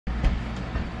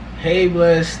Hey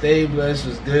blessed, stay blessed,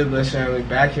 what's good blessed family,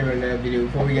 back here in that video.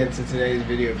 Before we get into today's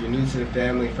video, if you're new to the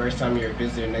family, first time you're a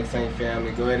visitor, next time you're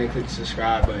family, go ahead and click the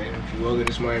subscribe button. If you woke up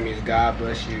this morning, it means God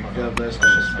bless you. If you feel blessed, go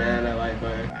ahead and spam that like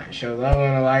button. Alright, show love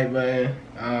on the like button.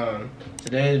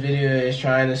 Today's video is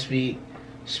trying to speak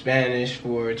Spanish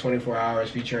for 24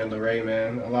 hours featuring LARRAY,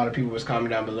 man. A lot of people was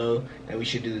commenting down below that we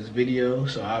should do this video,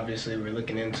 so obviously we're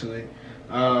looking into it.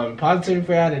 Positivity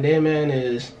for y'all today, man,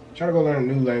 is try to go learn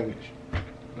a new language.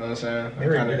 You know what I'm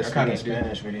saying? I kind of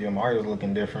Spanish video. Mario's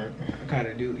looking different. I kind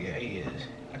of do. Yeah, he is.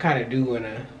 I kind of do want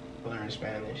to learn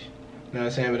Spanish. You know what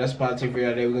I'm saying? But that's positive for y'all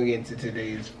today. We're going to get into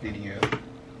today's video.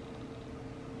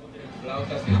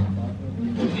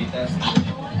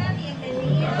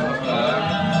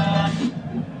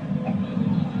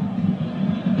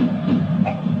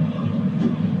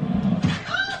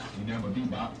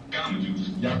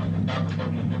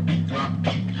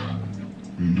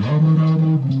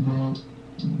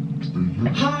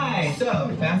 Hi!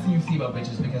 So, fasten your seatbelt,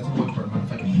 bitches, because we're going for a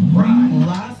motherfucking ride.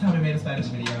 Last time I made a Spanish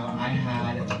video, I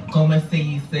had ¿Cómo se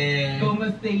dice? ¿Cómo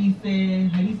se dice?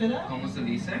 How do you say that? ¿Cómo se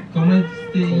dice? ¿Cómo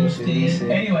se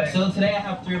dice? Anyway, so today I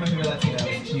have three of my favorite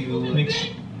Latinos to make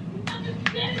sure.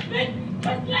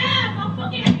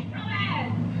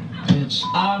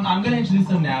 I'm gonna introduce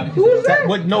them now because. Who was that?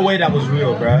 What? No way that was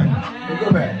real, bruh. We'll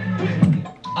go back.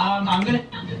 I'm gonna.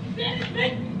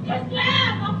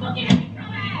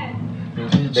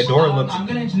 The door looks. I'm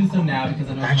gonna introduce them now because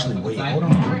I know. Actually, wait, hold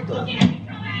on. What the?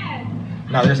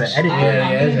 No, there's an edit. Yeah,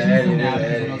 there's an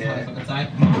edit.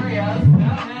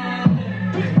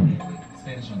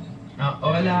 Spanish on them.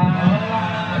 Hola.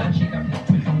 Hola, chica.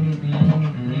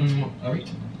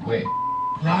 Wait.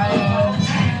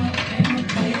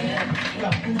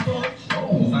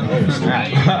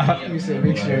 You said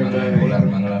make sure,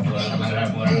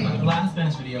 Last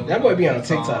Spanish video. That boy be on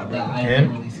TikTok, bro.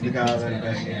 The guys in the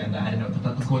back, and I didn't know what the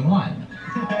fuck was going on.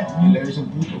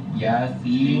 Yeah,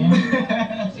 see.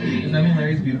 Does that mean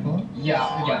Larry's beautiful? Yeah.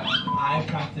 I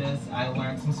practiced. I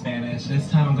learned some Spanish. This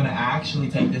time I'm gonna actually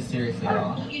take this seriously,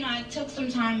 y'all. You know, I took some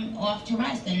time off to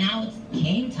rest, and now it's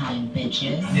game time,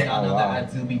 bitches. Yeah, I know that I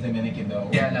do be Dominican though.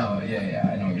 Yeah, no, yeah,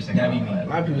 I know what you're saying. That'd be me. A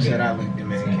lot of people said I look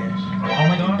Dominican. Oh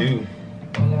my god. Dude.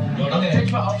 Okay. Think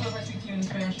about also if I speak to you in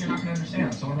Spanish, you're not gonna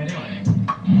understand. So what am I doing?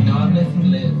 No hablas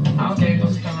inglés. Okay,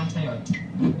 entonces habla español.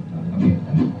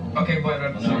 Okay, voy a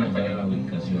hablar en español.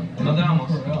 ¿Dónde vamos?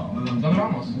 ¿Dónde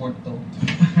vamos? Puerto.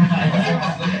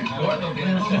 Gordo, ¿qué es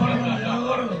eso? I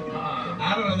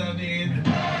don't know what that means.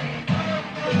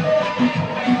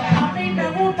 A mí me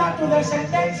gusta tu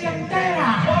descendencia entera.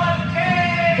 ¿Por qué?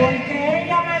 Porque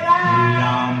ella me da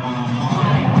la mamá.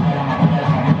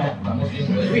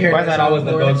 I thought I was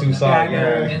the go-to song.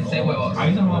 Yeah. Didn't say huevos. Are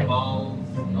you talking about balls?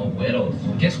 No, huevos.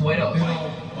 Guess huevos.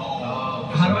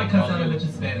 How do I cut out a bitch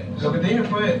in Spanish? Lo que te dije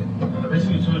fue,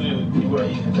 basically told you you were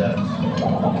eating that.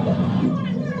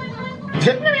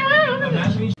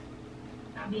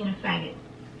 Stop being a faggot.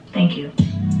 Thank you.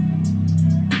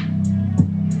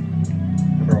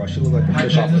 Bro, she looked like the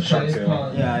fish off the shark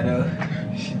tail. Yeah, I know.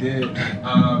 She did.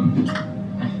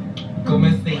 ¿Cómo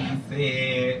se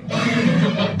dice?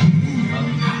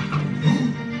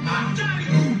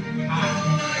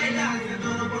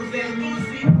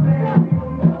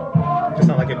 It's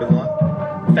not like it belongs.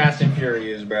 Fast and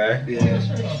Furious, bruh. Yeah.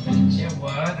 Yeah,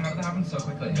 what? How did that happen so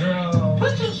quickly? Girl,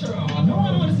 put your shirt on. No,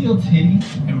 I don't want to see your titties.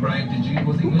 And Brian, did you?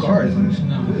 Was English? What car is this?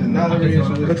 No. This is not a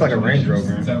It looks like a Range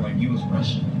Rover. It sounded like you was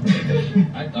Russian.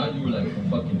 I thought you were like from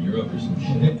fucking Europe or some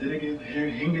shit.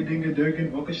 Hinge, dinge,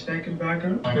 durgen, ook een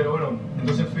stijkenbaker. Pero bueno,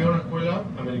 entonces fui a una escuela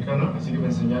americana, así que me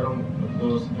enseñaron los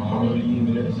dos español y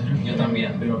inglés. Yo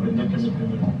también. Pero aprendí español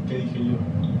primero. ¿Qué dije yo?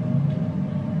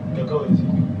 ¿Qué acabo de decir?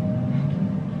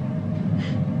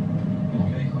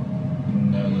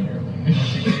 No, literally.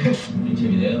 Pinche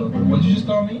video. What'd you just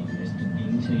call me? Este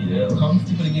pinche video. Call me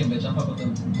stupid again, bitch. I'll pop up the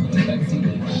backseat.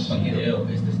 Video,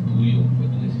 este es tuyo, fue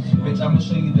tu decisión. Bitch, I'm gonna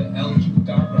show you the El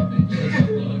Chupacabra, bitch.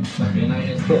 También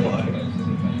hay este.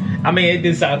 I mean, it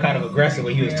did sound kind of aggressive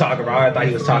when he was talking about it. I thought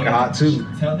he was talking hot too.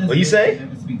 What you say?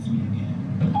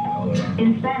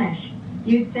 In Spanish,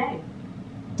 you'd say,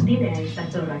 dile a esta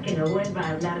zorra que no vuelva a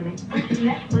hablarme.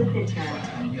 Let's listen to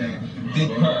her. Yeah. Big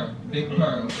purr. Big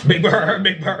purr. Big bird,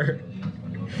 big bird.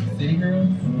 City girls?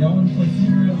 Y'all want to play City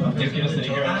girls? Yo quiero City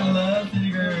Girls. I love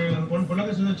City girls. Pon la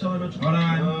canción del Chavo del Ocho. Hold on.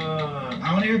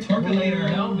 I want to hear Twerker later.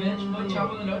 No, bitch, pon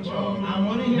Chavo del Ocho. I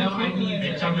want to hear No, I need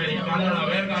it. Americano, la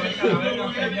verga, vete a la verga,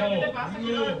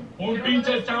 pendejo. Un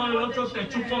pinche Chavo del Ocho te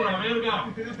chupo la verga.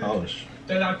 Oh, shit.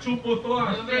 Te la chupo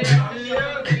toda.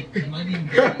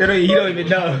 He don't even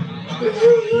know.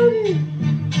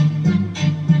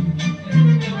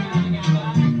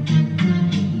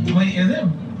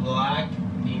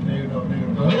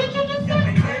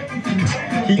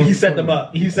 He set them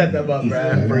up. He set them up,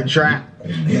 bruh, for a trap.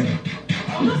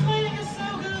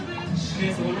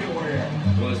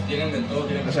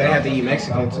 That's why I have to eat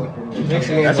Mexican too.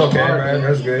 Mexican. That's okay, man.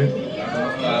 That's good.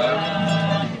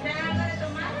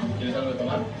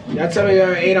 Y'all tell me you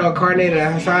ever ate on carne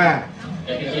asada.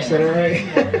 You said it right?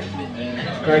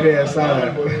 Carne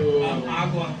asada.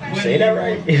 Say that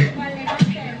right.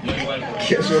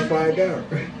 Guess we'll find out.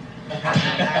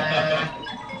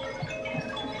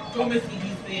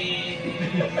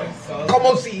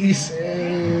 Como se dice?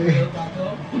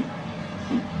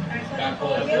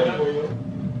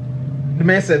 The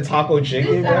man said taco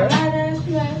chicken, bro.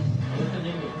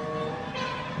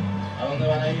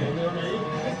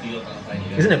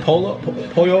 Isn't it pollo?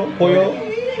 Pollo?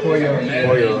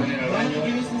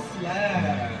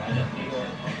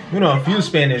 You know, a few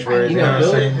Spanish words, you know what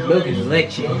I'm saying? Milk is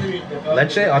leche.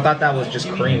 Leche? I thought that was just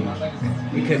cream.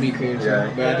 It could be cream too, Yeah.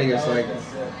 but I think it's like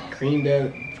cream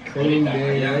de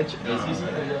leche.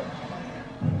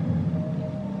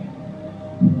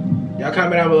 Y'all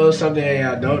comment down below something that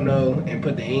y'all don't know and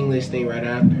put the English thing right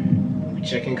after. We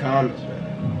checking comments, man.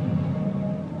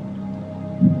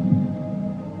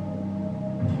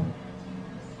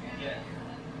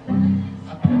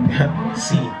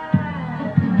 See.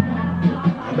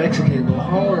 Mexican go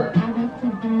hard.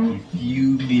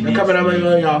 Y'all comment down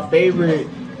below y'all favorite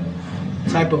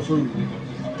type of food.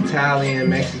 Italian,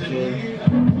 Mexican.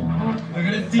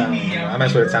 I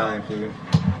mess with Italian food.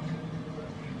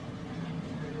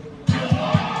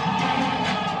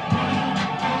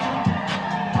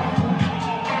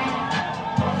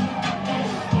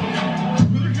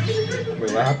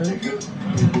 Wait, what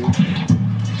happened?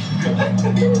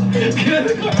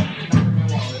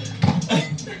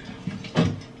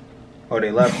 Oh, they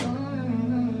left.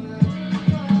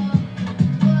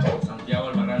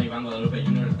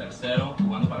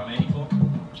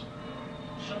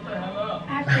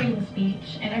 I created a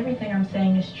speech, and everything I'm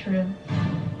saying is true.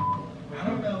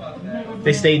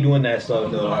 They stay doing that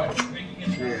stuff though. Yeah.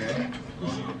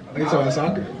 Are you talking about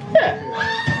soccer? Yeah.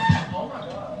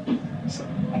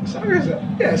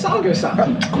 Soccer.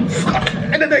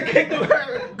 And then they kicked him. Ven.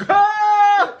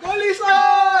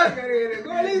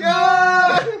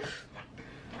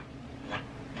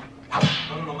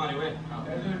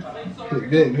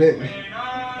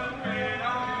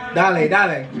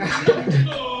 Dale.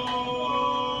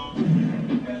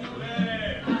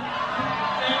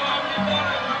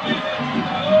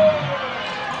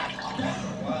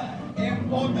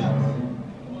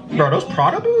 Bro, those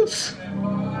Prada boots?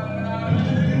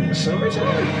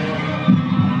 Summertime.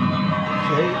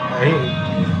 Hey,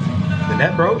 the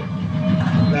net broke?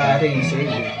 Nah, I think he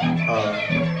saved it.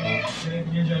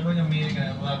 You're juggling a meeting and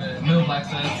I love it. No black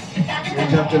sense. We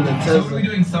jumped in the So what are we Tesla.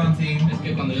 doing, Santi? Es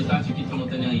que cuando yo estaba chiquito no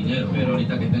tenía dinero, pero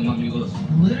ahorita que tengo amigos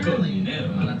con dinero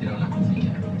me van a tirar una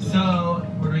quinceañera. So,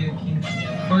 we're doing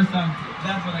quinceañera. Or Santi.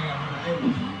 That's what I got.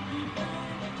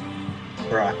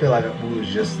 Bro, I feel like we was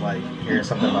just like hearing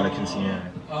something about a quinceañera.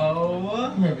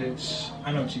 Oh, my bitch.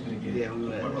 I know what you're gonna get. Yeah, we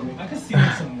went. I could see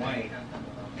like some white.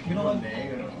 You know what?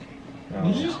 Negro. No.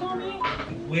 Did you just call me?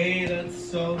 Wait, that's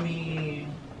so mean.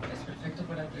 Es perfecto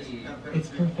para ti. It's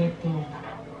perfecto.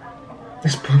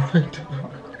 It's perfect.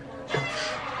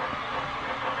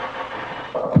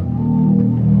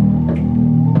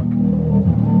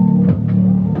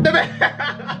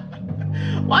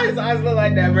 Why his eyes look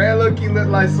like that, bro? Look, he look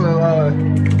like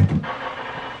some.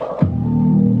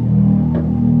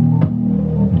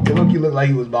 He looked like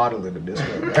he was bottling at this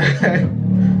one.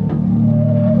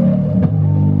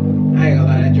 I ain't gonna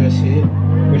lie, that dress hit.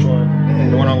 Which one?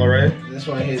 The one on LARRAY? This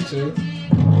one hit too.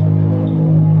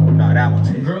 No, that one's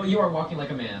hit. Girl, you are walking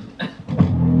like a man.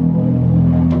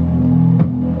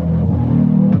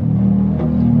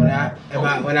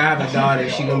 When I have a daughter,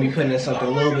 she gonna be putting in something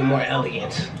a little bit more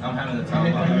elegant. I'm having the time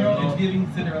of my It's life. giving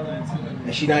Cinderella too.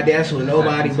 And she not dancing with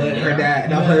nobody but her dad.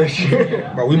 Not her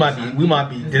shit. Bro, we might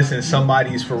be dissing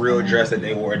somebody's for real dress that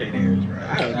they wore at their dance, bro.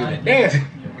 I don't give a damn.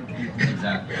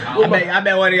 Exactly. I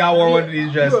bet one of y'all wore one of these You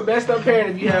a dresses. messed up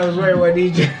parent if you was wearing one of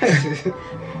these dresses.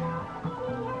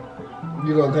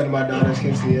 You gonna cut my daughter's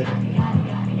quinceañera?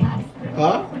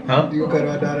 Huh? Huh? You gonna cut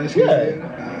my daughter's quinceañera?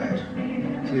 Alright.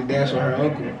 She dance with her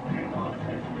uncle.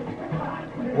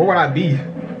 Where would I be? You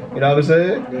know what I'm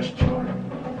saying? That's true.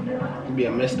 You be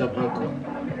a messed up uncle.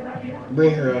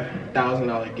 Bring her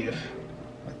 $1,000 gift.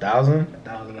 1,000?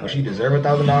 $1,000. Well, she deserve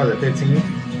 $1,000 at 15.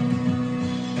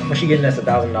 What's she getting us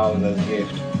 $1,000 as a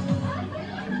gift?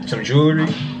 Some jewelry?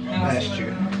 That's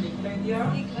true.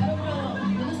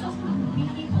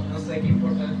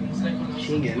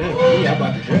 She ain't getting nothing from me. I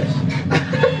bought the dress.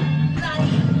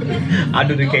 I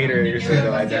do the catering or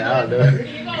something like that. I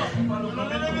don't know.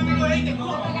 What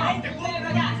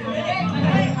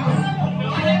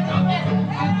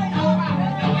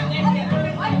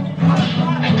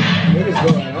is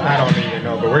going on? I don't even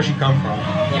know, but where'd she come from?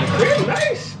 It's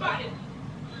nice.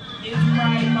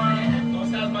 No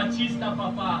seas machista,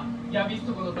 papá. Ya has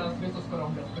visto cuando te das besos con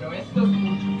hombres, pero esto es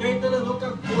mucho. Cállate la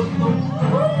boca, corto.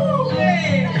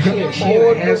 She in a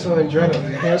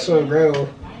Hansel and Gretel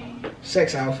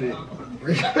sex outfit.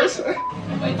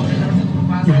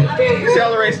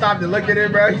 Tell Ray stopped to look at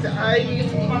it, bro. He said, "Aye."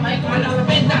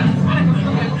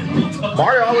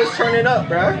 Mario always turning up,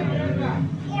 bro.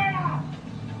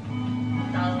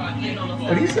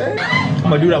 What he say? I'm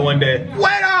gonna do that one day.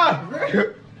 Wait up!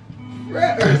 Wait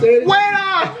up!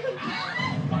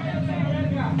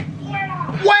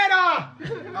 Wait up!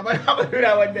 I'm gonna do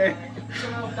that one day.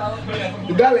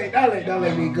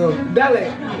 Dale, me go.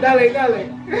 Dale.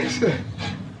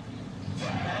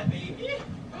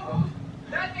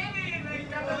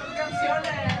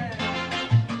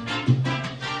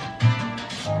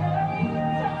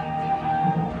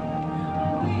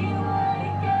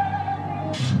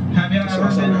 Have you ever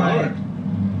Sounds been like like,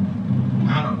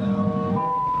 I don't know.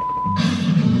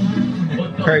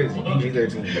 Crazy.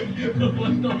 PG-13.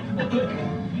 What the fuck?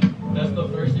 That's the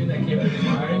first thing that came to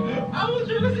mind. I was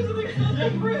trying to say something so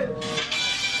different.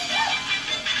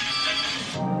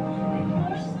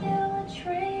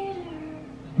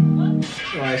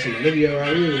 Alright, some Olivia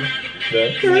Rodrigo.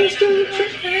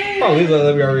 Oh, these are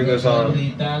Olivia Rodrigo song.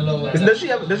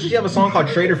 Does she have a song called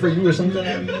 "Trader for You" or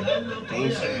something?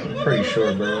 Pretty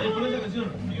sure, bro.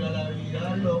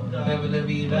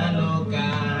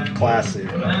 Classic.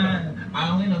 I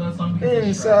only know that song because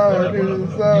Inside,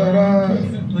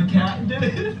 the cat did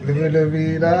it.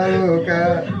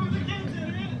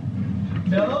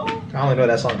 No? I only know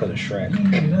that song because of Shrek.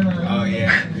 Oh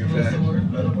yeah, you're fat.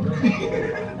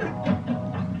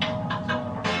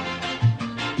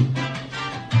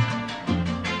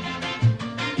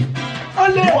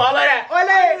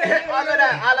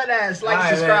 All of that. Like, Alright,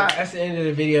 subscribe. man, that's the end of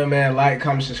the video, man. Like,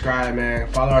 comment, subscribe, man.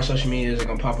 Follow our social medias. They're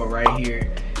gonna pop up right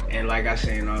here. And like I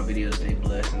say in all videos, stay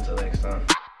blessed. Until next time.